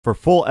For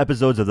full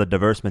episodes of the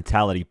Diverse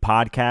Mentality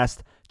podcast,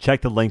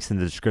 check the links in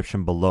the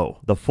description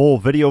below. The full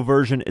video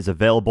version is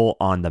available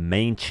on the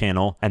main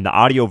channel, and the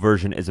audio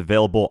version is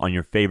available on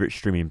your favorite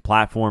streaming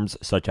platforms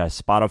such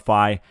as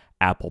Spotify,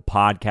 Apple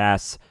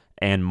Podcasts,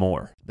 and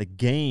more. The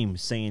Game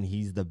saying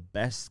he's the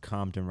best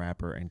Compton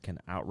rapper and can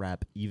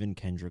out-rap even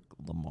Kendrick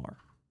Lamar.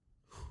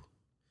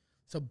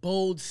 It's a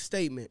bold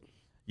statement.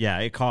 Yeah,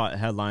 it caught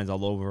headlines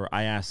all over.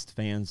 I asked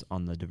fans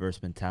on the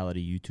Diverse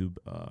Mentality YouTube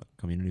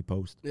community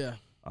post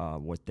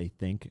what they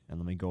think, and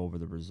let me go over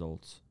the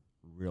results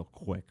real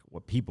quick,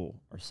 what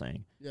people are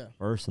saying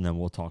first, and then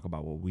we'll talk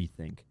about what we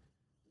think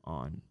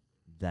on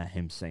that,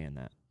 him saying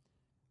that.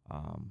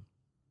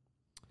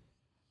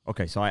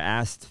 Okay, so I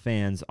asked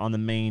fans on the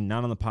main,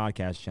 not on the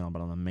podcast channel,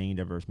 but on the main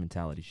Diverse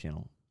Mentality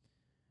channel.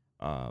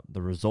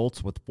 The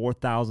results with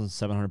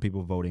 4,700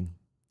 people voting,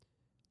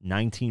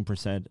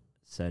 19%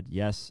 said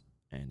yes,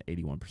 and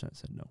 81%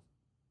 said no.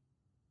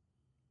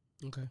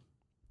 Okay.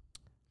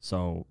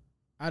 So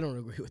I don't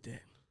agree with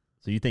that.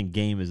 So you think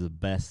Game is the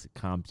best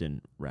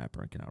Compton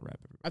rapper and can out-rap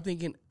everybody? I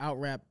think he can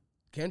out-rap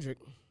Kendrick.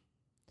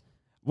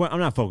 Well, I'm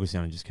not focusing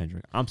on just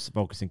Kendrick. I'm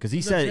focusing because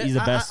he said he's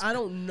the best. I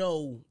don't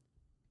know.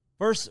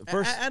 First,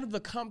 out of the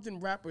Compton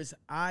rappers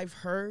I've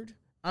heard,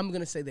 I'm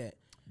gonna say that.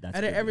 That's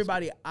out of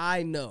everybody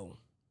I know,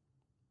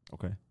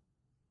 okay,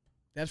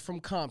 that's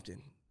from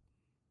Compton.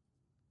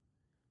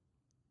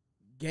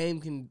 Game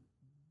can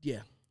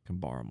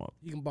bar him up.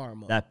 He can bar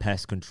him up. That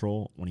Pest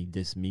Control when he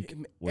dissed Meek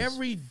was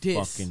every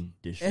diss, fucking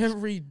disrespectful.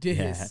 every diss.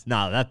 Yeah.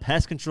 Nah, that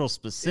Pest Control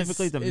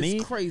specifically to Meek,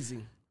 it's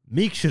crazy.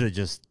 Meek should have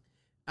just.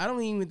 I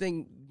don't even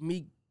think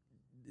Meek.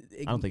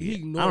 I don't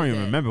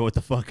even remember what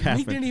the fuck happened.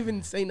 Meek didn't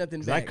even say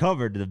nothing back. I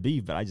covered the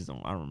beef, but I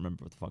don't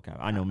remember what the fuck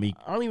happened. I know Meek.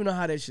 I don't even know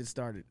how that shit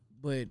started,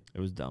 but it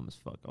was dumb as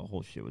fuck. The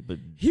whole shit was. But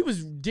he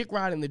was dick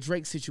riding the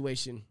Drake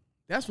situation.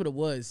 That's what it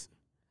was.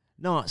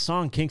 No,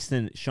 Sean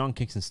Kingston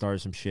started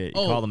some shit.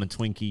 He called him a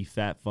Twinkie,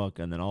 fat fuck,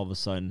 and then all of a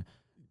sudden.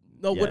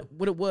 No,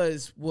 what it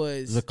was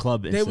the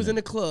club incident. They was in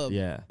the club.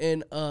 Yeah.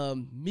 And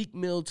Meek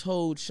Mill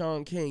told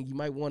Sean King, you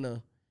might want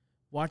to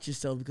watch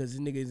yourself because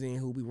this nigga is in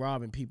who'll be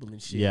robbing people and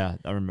shit. Yeah,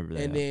 I remember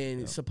that. And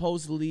then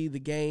supposedly the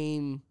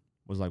Game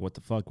was like, what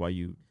the fuck? Why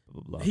you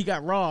blah, blah, blah. He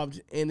got robbed,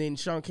 and then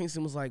Sean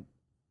Kingston was like,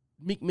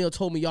 Meek Mill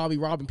told me y'all be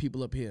robbing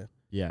people up here.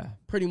 Yeah.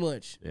 Pretty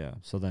much. Yeah.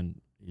 So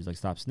then he's like,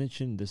 stop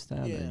snitching, this,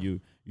 that, yeah. and you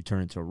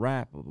turn into a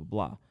rap, blah, blah,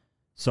 blah.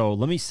 So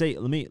let me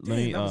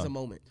that was a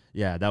moment.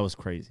 Yeah, that was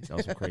crazy. That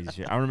was some crazy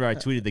shit. I remember I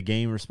tweeted the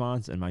Game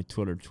response, and my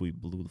Twitter tweet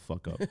blew the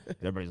fuck up.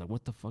 Everybody's like,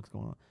 what the fuck's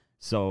going on?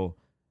 So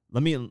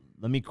let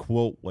me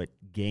quote what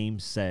Game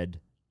said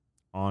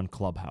on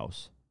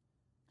Clubhouse.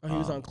 Oh, he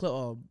was on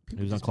Clubhouse.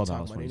 He was on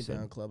Clubhouse.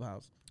 On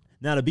Clubhouse.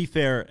 Now, to be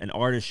fair, an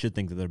artist should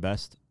think that they're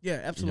best.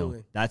 Yeah, absolutely.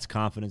 You know, that's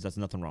confidence. That's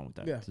nothing wrong with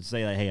that. Yeah. To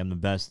say that, hey, I'm the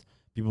best,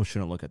 people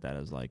shouldn't look at that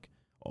as like,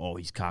 oh,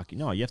 he's cocky.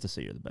 No, you have to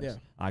say you're the best. Yeah.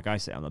 Like I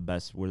say, I'm the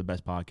best. We're the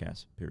best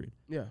podcast, period.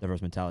 Yeah.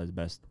 Diverse Mentality is the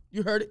best.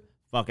 You heard it.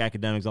 Fuck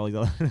academics, all these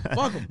other.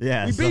 Fuck them.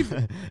 Yeah. We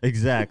beefing.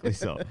 Exactly.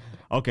 So,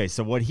 okay.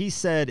 So what he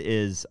said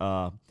is,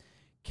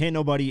 can't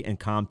nobody in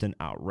Compton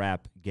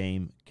out-rap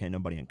Game. Can't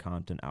nobody in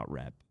Compton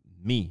out-rap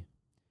me.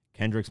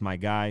 Kendrick's my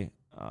guy.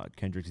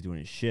 Kendrick's doing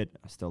his shit.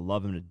 I still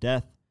love him to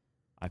death.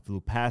 I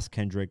flew past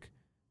Kendrick.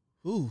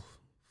 Ooh,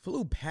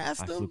 flew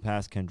past him? I flew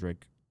past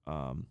Kendrick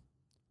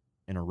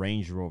in a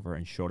Range Rover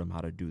and showed him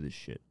how to do this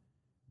shit.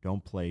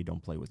 Don't play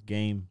with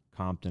Game.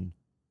 Compton,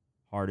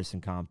 hardest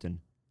in Compton,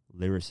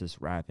 lyricist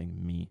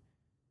rapping me.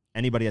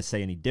 Anybody that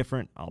say any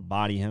different, I'll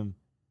body him,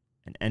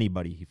 and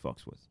anybody he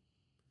fucks with.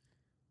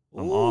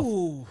 I'm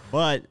off,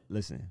 but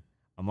listen,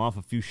 I'm off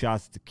a few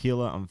shots of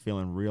tequila. I'm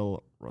feeling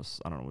real.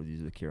 I don't know what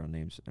these are the tequila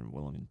names and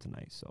Willing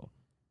tonight. So,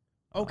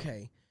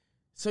 okay,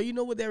 so you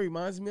know what that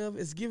reminds me of?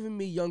 It's giving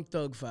me Young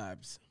Thug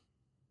vibes.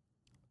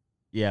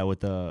 Yeah,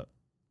 with the.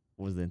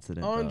 What was the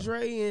incident?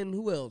 Andre and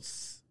who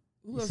else?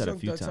 Who else Young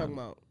Thug talking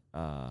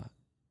about?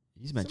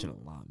 He's mentioned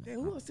a lot, man. Yeah,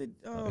 who else did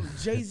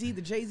Jay-Z,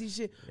 the Jay-Z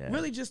shit? Yeah.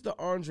 Really just the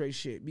Andre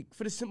shit.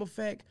 For the simple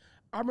fact,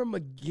 I remember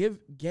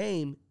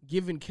Game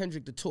giving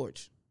Kendrick the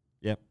torch.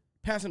 Yep.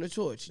 Passing the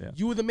torch. Yep.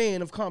 You were the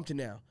man of Compton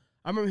now.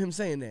 I remember him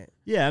saying that.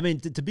 Yeah, I mean,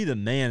 to be the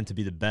man, to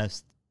be the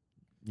best,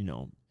 you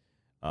know,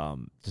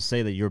 to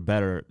say that you're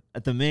better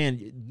at the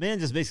man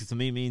just basically to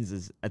me means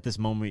is at this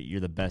moment you're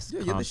the best. Yeah,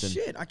 you're the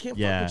shit. I can't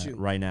fuck with you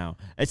right now.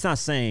 It's not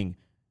saying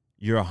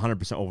you're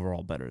 100%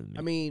 overall better than me.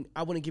 I mean,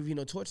 I wouldn't give you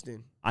no torch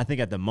then. I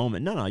think at the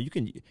moment, no, you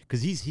can,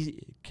 because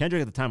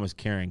Kendrick at the time was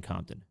carrying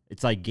Compton.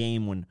 It's like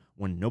Game when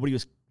nobody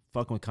was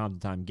fucking with Compton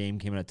time. Game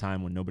came at a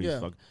time when nobody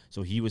was fucking,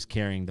 so he was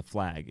carrying the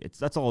flag.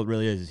 That's all it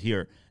really is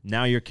here.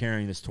 Now you're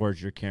carrying this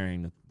torch. You're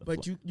carrying the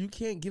but you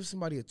can't give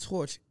somebody a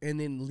torch and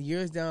then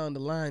years down the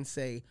line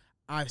say,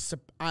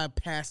 I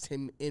passed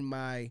him in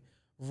my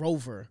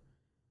Rover.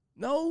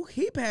 No,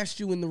 he passed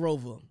you in the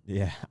Rover.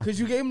 Yeah. Because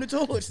you gave him the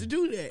torch to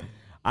do that.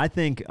 I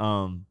think,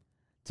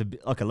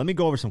 okay, let me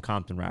go over some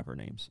Compton rapper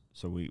names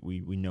so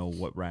we know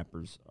what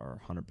rappers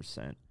are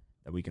 100%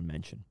 that we can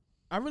mention.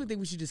 I really think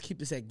we should just keep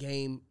this at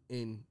Game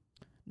in.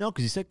 No,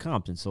 because you said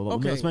Compton, so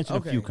let's mention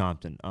a few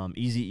Compton.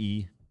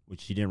 Eazy-E,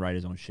 which he didn't write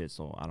his own shit,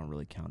 so I don't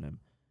really count him.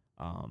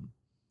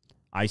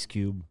 Ice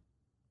Cube,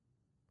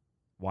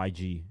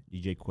 YG,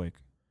 DJ Quick,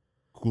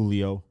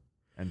 Coolio,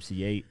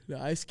 MC8. The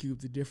Ice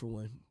Cube's a different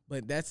one.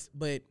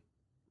 But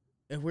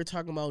if we're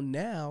talking about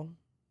now,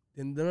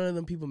 then none of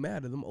them people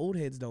matter. Them old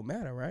heads don't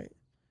matter, right?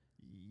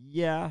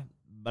 Yeah,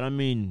 but I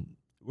mean,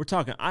 we're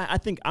talking. I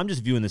think I'm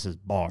just viewing this as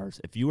bars.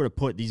 If you were to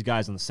put these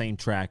guys on the same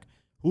track,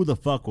 who the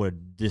fuck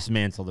would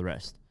dismantle the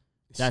rest?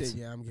 Shit,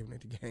 yeah, I'm giving it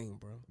to Game,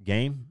 bro.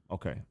 Game?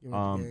 Okay.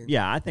 Game.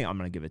 Yeah, I think I'm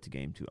gonna give it to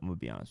Game too. I'm gonna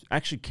be honest.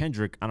 Actually,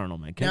 Kendrick, I don't know,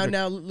 man. Kendrick,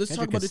 now let's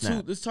talk about the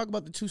two. Let's talk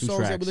about the two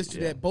songs that we listened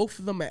to. That both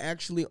of them are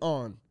actually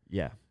on.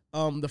 Yeah.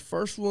 The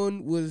first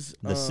one was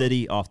The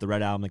City off the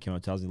Red Album that came out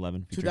in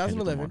 2011.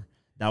 2011.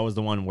 That was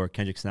the one where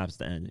Kendrick snaps at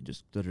the end and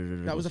just.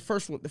 That was the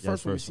first one. The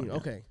first one we seen. Yeah.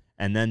 Okay.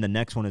 And then the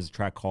next one is a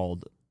track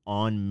called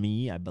On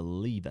Me. I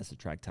believe that's the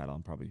track title.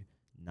 I'm probably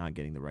not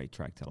getting the right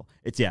track title.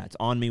 It's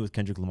On Me with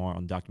Kendrick Lamar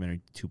on documentary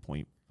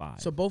 2.5.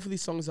 So both of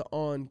these songs are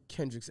on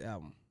Kendrick's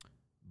album.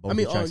 Both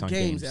on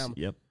Game's album.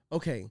 Yep.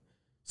 Okay.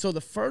 So the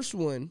first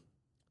one,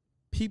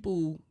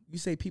 people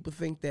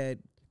think that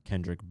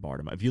Kendrick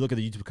barred him. If you look at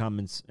the YouTube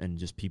comments and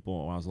just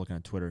people, when I was looking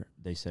at Twitter,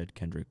 they said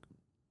Kendrick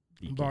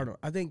beat barred him.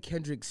 I think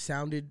Kendrick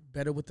sounded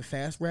better with the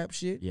fast rap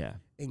shit. Yeah.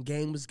 And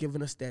Game was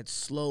giving us that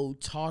slow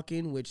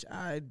talking, which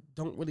I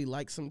don't really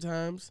like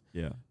sometimes.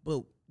 Yeah.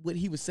 But what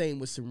he was saying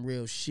was some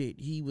real shit.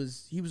 He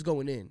was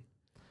going in.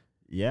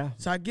 Yeah.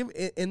 So I give,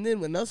 and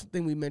then another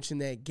thing we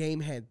mentioned that Game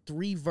had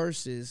 3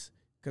 verses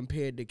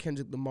compared to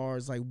Kendrick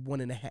Lamar's like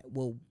 1.5.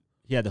 Well,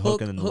 he had the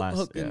hook and then the last.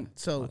 Hook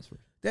so last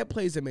that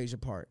plays a major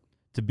part.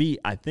 To be,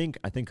 I think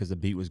because the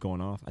beat was going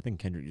off, I think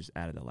Kendrick just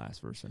added the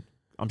last verse in.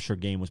 I'm sure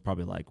Game was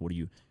probably like, "What do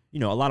you?"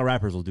 A lot of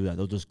rappers will do that.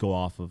 They'll just go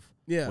off of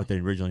what they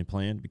originally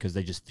planned because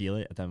they just feel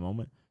it at that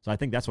moment. So I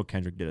think that's what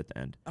Kendrick did at the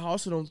end. I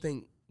also don't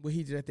think what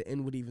he did at the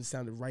end would even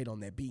sounded right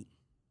on that beat.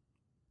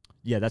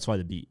 Yeah, that's why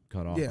the beat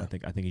cut off. Yeah. I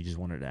think he just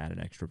wanted to add an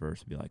extra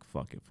verse and be like,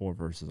 fuck it, 4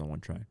 verses on one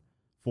track.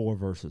 4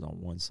 verses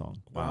on one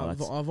song. Wow,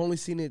 I've only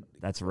seen it.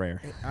 That's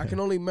rare. I can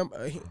only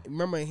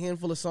remember a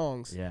handful of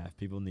songs. Yeah,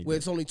 people need where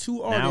it's only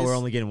 2 artists. Now we're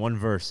only getting 1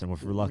 verse, and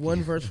if we're lucky.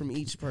 1 verse from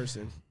each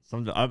person.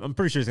 I'm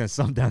pretty sure it's going to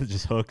sum down to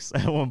just hooks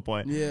at one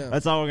point. Yeah.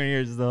 That's all we're going to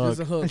hear is the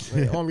hook. Just a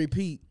hook on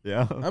repeat.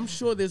 Yeah. I'm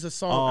sure there's a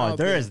song out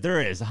there is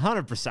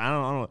 100%. I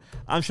don't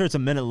I'm sure it's a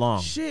minute long.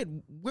 Shit,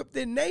 Whipped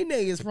in Nene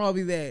is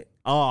probably that.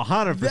 Oh,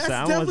 100%. That's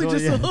definitely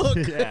just a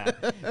hook. Yeah.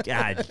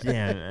 God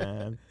damn,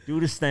 man.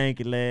 Do the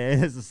stanky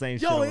leg. It's the same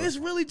shit. Yo, it's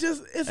really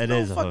just, it's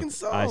no fucking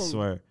song. I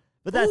swear.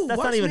 But that's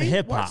not even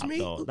hip-hop,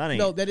 though.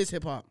 No, that is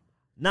hip-hop.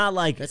 Not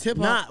like that's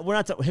hip-hop. We're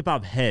not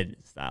hip-hop head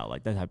style,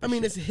 like that type of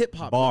shit. It's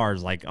hip-hop.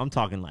 Bars, like, I'm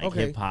talking like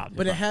hip-hop.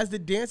 But it has the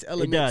dance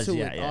element to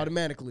it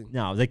automatically.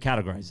 No, they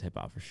categorize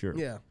hip-hop for sure.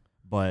 Yeah.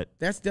 But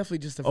that's definitely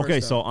just the first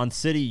Okay, so on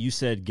City, you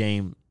said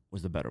Game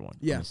was the better one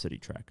on the City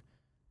track.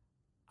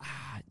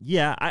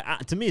 Yeah,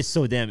 to me, it's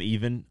so damn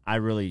even. I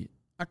really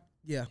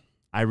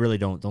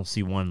don't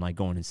see one like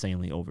going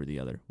insanely over the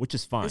other, which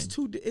is fine.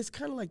 It's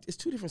kind of like it's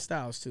 2 different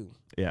styles too.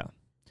 Yeah,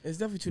 it's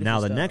definitely 2 different styles. Now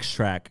the styles. next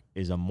track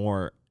is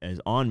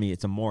On Me.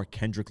 It's a more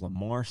Kendrick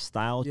Lamar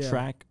style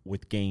track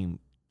with Game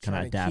kind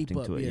of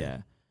adapting to it.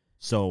 Yeah.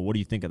 So what do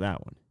you think of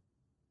that one?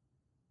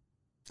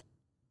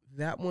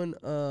 That one,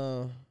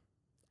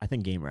 I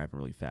think Game rapping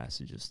really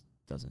fast. It just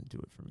doesn't do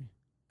it for me.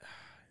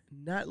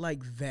 Not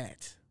like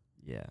that.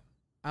 Yeah.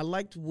 I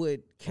liked what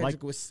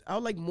Kendrick was. I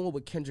like more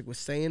what Kendrick was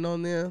saying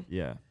on there.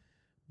 Yeah.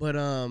 But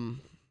I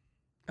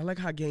like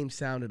how Game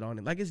sounded on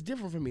it. Like it's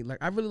different for me. Like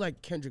I really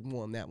like Kendrick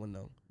more on that one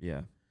though.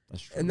 Yeah,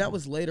 that's true. And that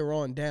was later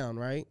on down,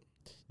 right?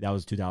 That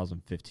was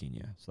 2015.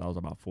 Yeah, so that was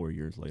about 4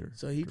 years later.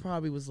 So he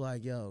probably was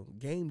like, "Yo,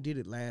 Game did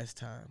it last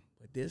time,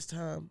 but this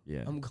time,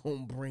 I'm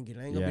gonna bring it.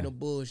 I ain't gonna be no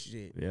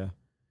bullshit." Yeah.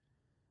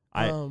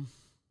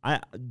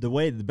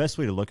 The best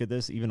way to look at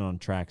this, even on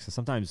tracks, is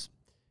sometimes.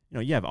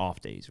 You have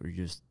off days where you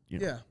just,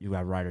 you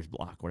have writer's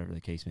block, whatever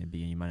the case may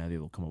be, and you might not be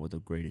able to come up with the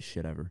greatest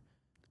shit ever.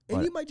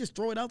 And you might just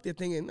throw it out there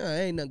thinking, no,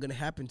 ain't nothing going to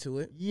happen to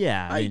it.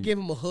 Yeah. I gave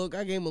him a hook.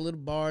 I gave him a little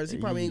bars. He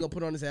probably ain't going to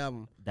put on his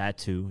album. That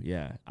too,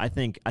 yeah. I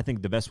think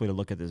the best way to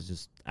look at this is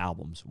just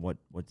albums, what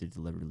they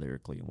deliver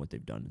lyrically and what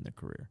they've done in their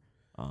career.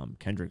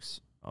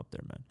 Kendrick's up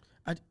there,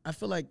 man. I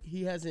feel like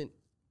he hasn't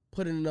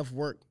put in enough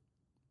work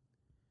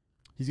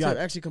He's got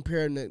actually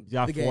comparing the He's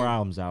got the 4 Game.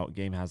 albums out.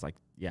 Game has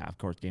of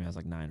course, Game has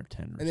 9 or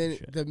 10. And then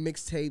the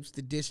mixtapes,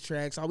 the diss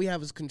tracks. All we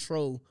have is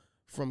Control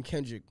from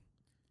Kendrick.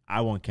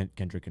 I want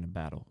Kendrick in a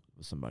battle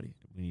with somebody.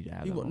 We need to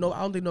have that. No,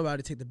 I don't think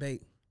nobody take the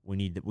bait. We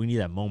need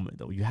that moment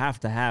though. You have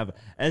to have,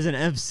 as an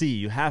MC,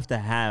 you have to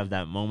have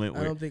that moment.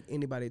 I don't think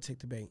anybody take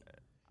the bait.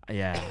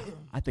 Yeah,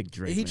 I think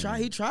Drake. He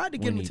tried to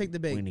get him to take the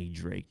bait. We need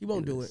Drake. He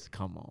won't do it.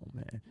 Come on,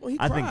 man. Well, he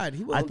tried.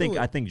 He won't do it.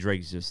 I think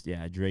Drake is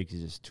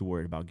just too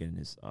worried about getting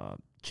his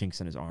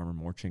chinks in his armor,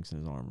 more chinks in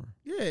his armor.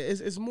 Yeah,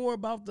 it's more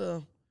about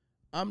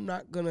I'm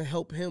not gonna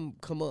help him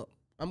come up.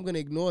 I'm gonna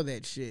ignore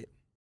that shit.